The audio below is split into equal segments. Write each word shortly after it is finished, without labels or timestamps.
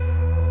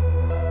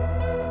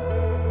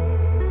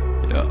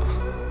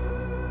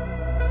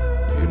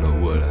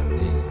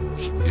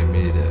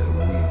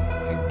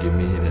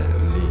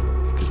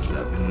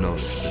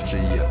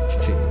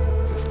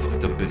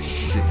big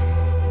shit,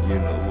 you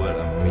know what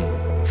I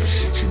mean. The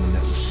shit you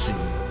never see.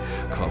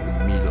 Call me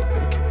Milo,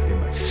 aka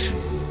my G.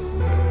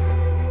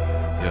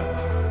 Yeah.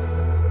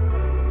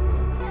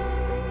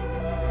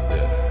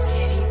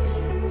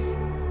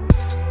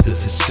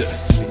 This is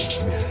just me.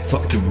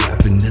 Fuck the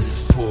rapping, this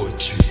is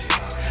poetry.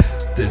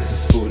 This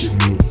is for the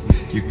me.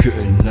 You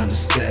couldn't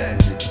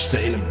understand it. This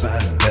ain't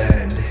about a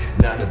bandit,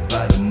 not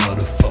about a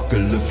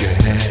motherfucker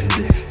looking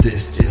handy.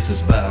 This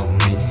is about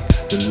me,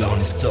 the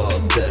lonely star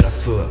that I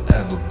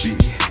forever be.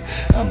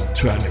 I'm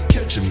trying to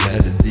catch a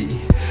melody,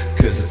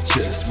 cause I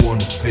just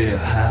wanna feel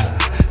high.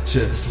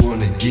 Just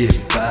wanna get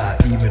by,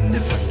 even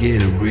if I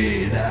get a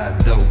red eye.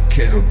 Don't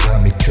care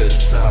about me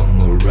cause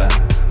I'm alright.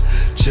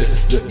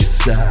 Just look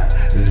aside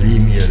and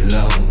leave me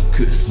alone.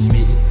 Cause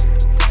me,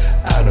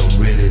 I don't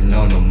really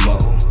know no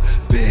more.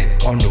 Been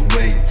on the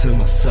way to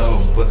my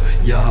soul, but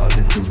y'all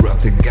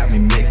interrupted. Got me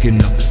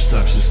making up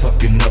assumptions,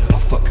 fucking up my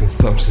fucking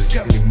functions.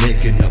 Got me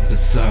making up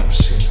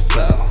assumptions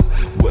about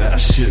where I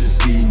should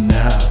be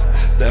now.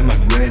 That my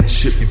granny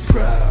should be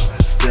proud.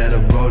 Instead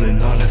of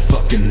rolling on that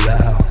fucking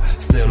loud.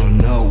 Still don't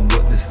know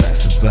what this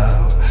life's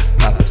about.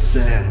 Papa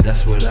said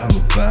that's what I'm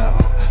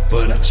about,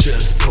 but I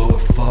just pour a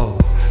four,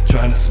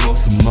 trying to smoke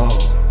some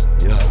more.